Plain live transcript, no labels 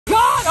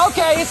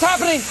Okay, it's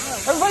happening.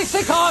 Everybody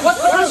stay calm.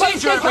 What's the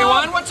procedure,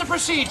 everyone? What's the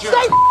procedure?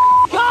 Stay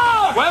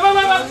calm. Wait.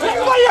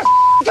 Everybody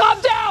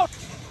calm down.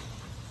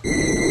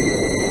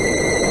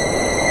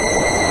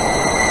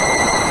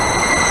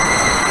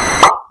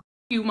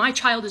 My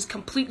child is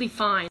completely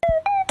fine.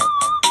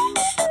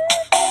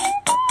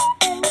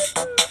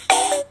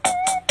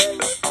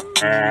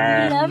 We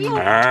love you.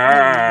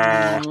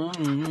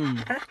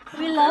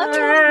 We love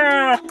you.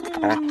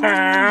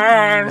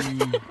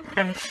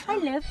 I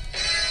love.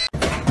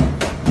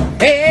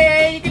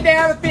 Hey, you get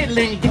down the fiddle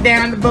and you get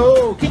down the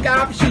bow. Kick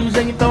off your shoes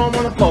and you throw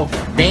them on the floor.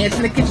 Dance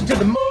in the kitchen to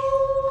the moon.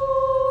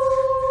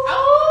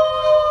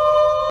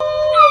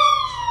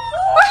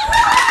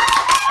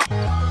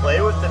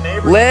 Play with the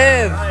neighbors.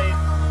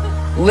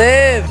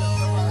 Liv!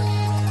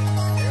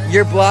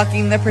 You're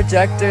blocking the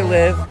projector,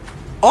 Liv.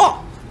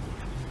 Oh!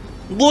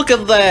 Look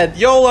at that!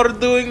 Y'all are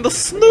doing the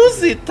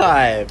snoozy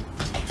time!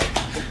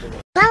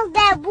 Bounce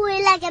that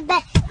booty like a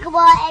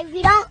basketball. If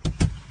you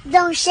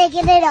don't shake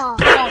it at all.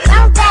 Bounce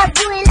that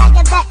booty like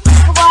a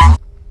basketball.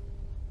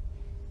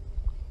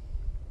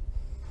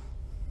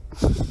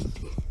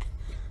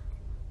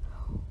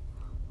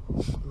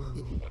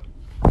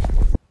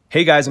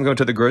 Hey guys, I'm going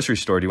to the grocery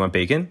store. Do you want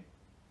bacon?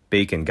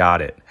 Bacon,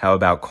 got it. How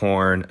about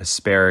corn,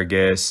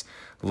 asparagus,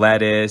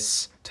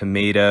 lettuce,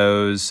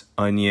 tomatoes,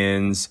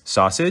 onions,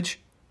 sausage?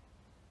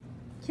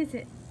 Kiss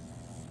it.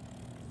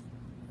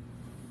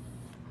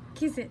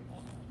 Kiss it.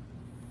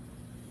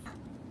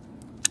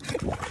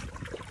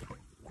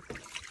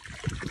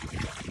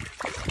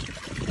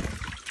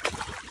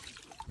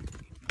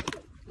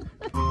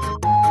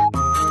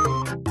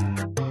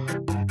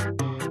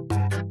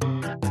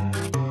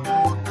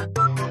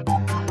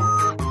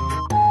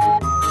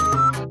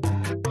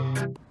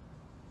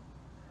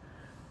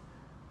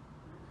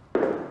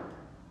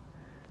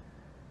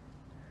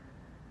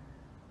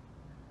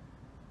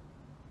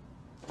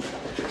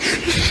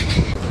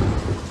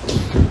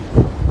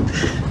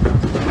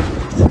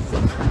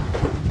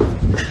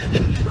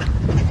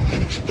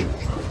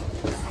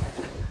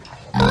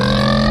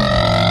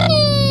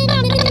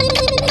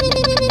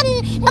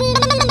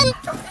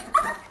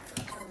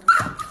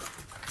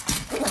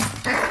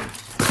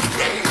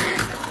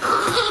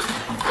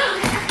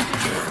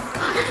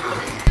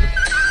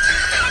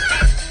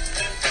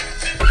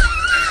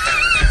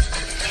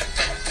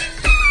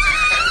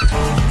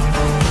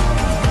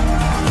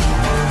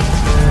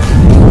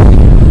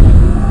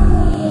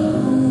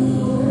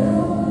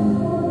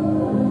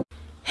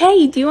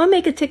 Hey, do you want to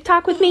make a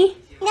TikTok with me?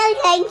 No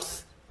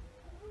thanks.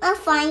 I'm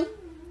fine.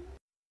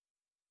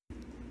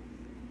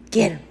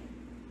 Get him.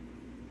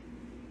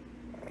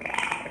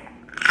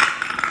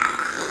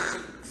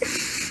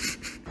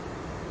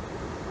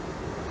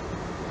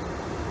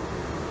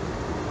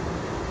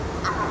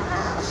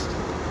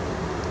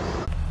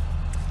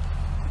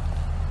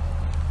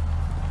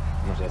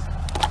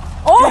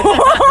 Oh!